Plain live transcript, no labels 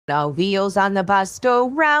The wheels on the bus go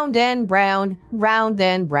round and round, round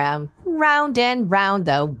and round, round and round.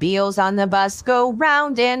 The wheels on the bus go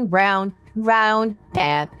round and round, round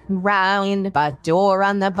and round. But door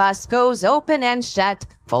on the bus goes open and shut,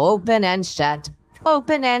 open and shut,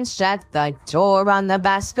 open and shut. The door on the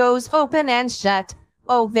bus goes open and shut,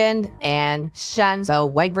 open and shut. The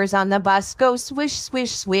wipers on the bus go swish,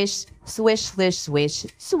 swish, swish, swish, swish, swish,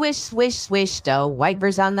 swish, swish, swish. The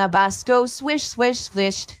wipers on the bus go swish, swish,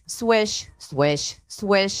 swish, swish, swish,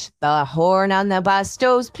 swish. The horn on the bus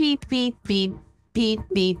goes beep, beep, beep, beep,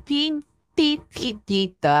 beep, beep, beep, beep,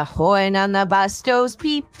 beep. The horn on the bus goes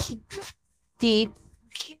beep, beep,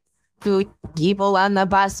 beep. People on the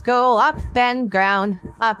bus go up and ground,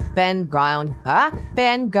 up and ground, up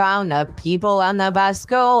and ground. The people on the bus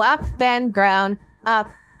go up and ground, up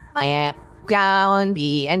and ground.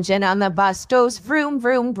 The engine on the bus goes vroom,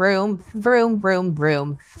 vroom, vroom, vroom, vroom,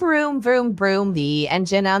 vroom, vroom, vroom, vroom. The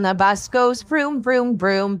engine on the bus goes vroom, vroom,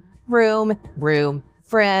 vroom, vroom, vroom,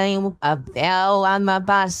 vroom. A bell on the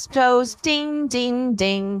bus goes ding, ding,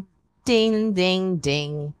 ding, ding, ding,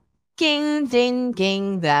 ding. Ding, ding,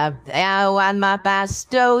 ding, the bell on my bus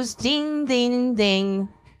goes ding, ding, ding,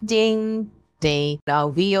 ding, ding. The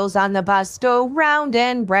wheels on the bus go round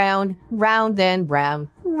and round, round and round,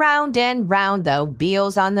 round and round. The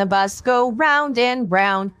wheels on the bus go round and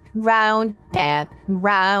round, round and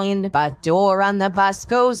round. But door on the bus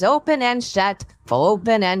goes open and shut,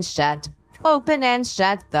 open and shut, open and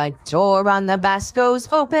shut. The door on the bus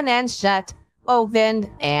goes open and shut, open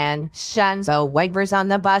and shut. The wipers on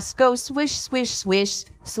the bus go swish, swish, swish,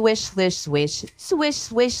 swish, swish, swish, swish,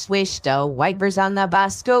 swish, swish. The wipers on the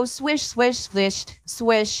bus go swish, swish, swish,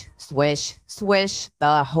 swish, swish, swish.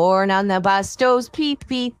 The horn on the bus goes beep,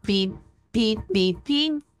 beep, beep, beep, beep,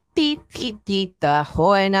 beep, beep, beep, beep. The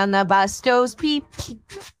horn on the bus goes beep,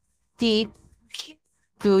 beep,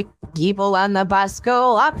 beep. People on the bus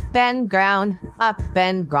go up and ground, up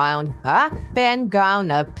and ground, up and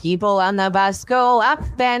ground. The people on the bus go up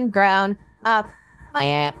and ground, up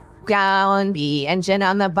and ground. The engine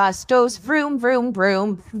on the bus goes vroom, vroom,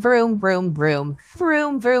 vroom, vroom, vroom, vroom,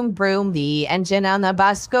 vroom, vroom, vroom. The engine on the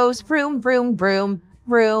bus goes vroom, vroom, vroom,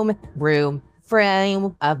 vroom, vroom,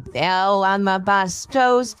 vroom. A bell on the bus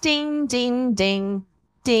goes ding, ding, ding,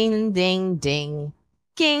 ding, ding, ding.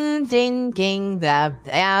 Ding, ding, ding, the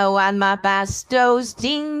bell on my bus goes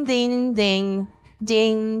ding, ding, ding,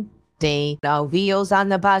 ding, ding. The wheels on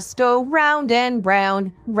the bus go round and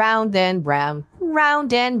round, round and round,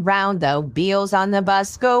 round and round. The wheels on the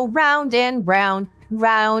bus go round and round,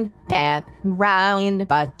 round and round.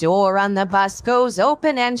 But door on the bus goes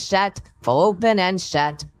open and shut, open and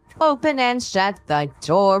shut, open and shut. The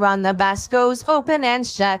door on the bus goes open and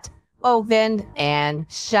shut, open and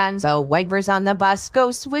shut. The wipers on the bus go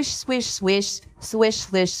swish, swish, swish, swish,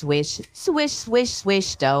 swish, swish, swish, swish,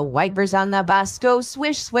 swish. The wipers on the bus go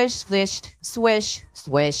swish, swish, swish, swish,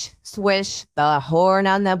 swish, swish. The horn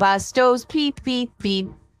on the bus goes beep, beep, beep,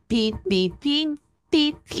 beep, beep, beep,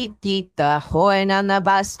 beep, beep, beep. The horn on the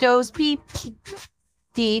bus goes beep, beep,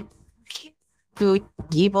 beep.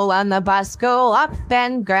 People on the bus go up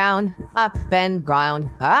and ground, up and ground,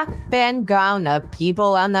 up and ground. The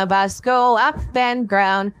people on the bus go up and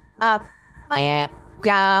ground, up and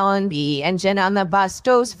ground. The engine on the bus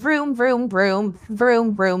goes vroom, vroom, vroom,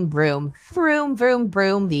 vroom, vroom, vroom, vroom, vroom,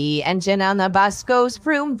 vroom. The engine on the bus goes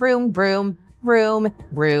vroom, vroom, vroom, vroom,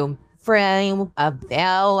 vroom, vroom. A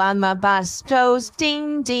bell on my bus goes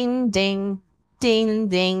ding, ding, ding, ding,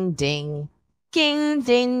 ding, ding. Ding,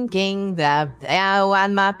 ding, ding, the bell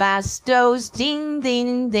on my bus goes ding,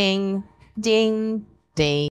 ding, ding, ding, ding.